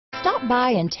Stop by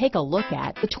and take a look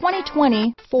at the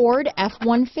 2020 Ford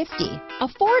F-150. A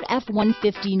Ford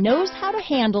F-150 knows how to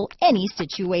handle any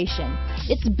situation.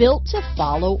 It's built to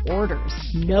follow orders,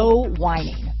 no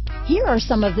whining. Here are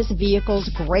some of this vehicle's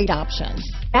great options: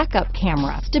 backup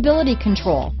camera, stability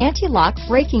control, anti-lock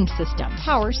braking system,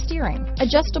 power steering,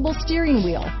 adjustable steering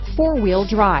wheel, four-wheel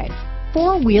drive,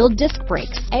 four-wheel disc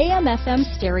brakes, AM/FM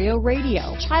stereo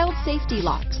radio, child safety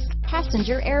locks,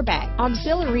 passenger airbag,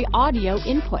 auxiliary audio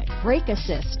input, brake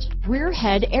assist, rear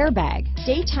head airbag,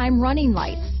 daytime running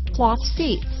lights, cloth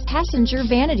seats, passenger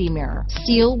vanity mirror,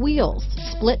 steel wheels,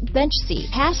 split bench seat,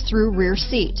 pass-through rear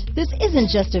seat. This isn't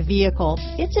just a vehicle,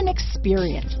 it's an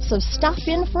experience. So stop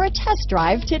in for a test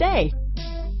drive today.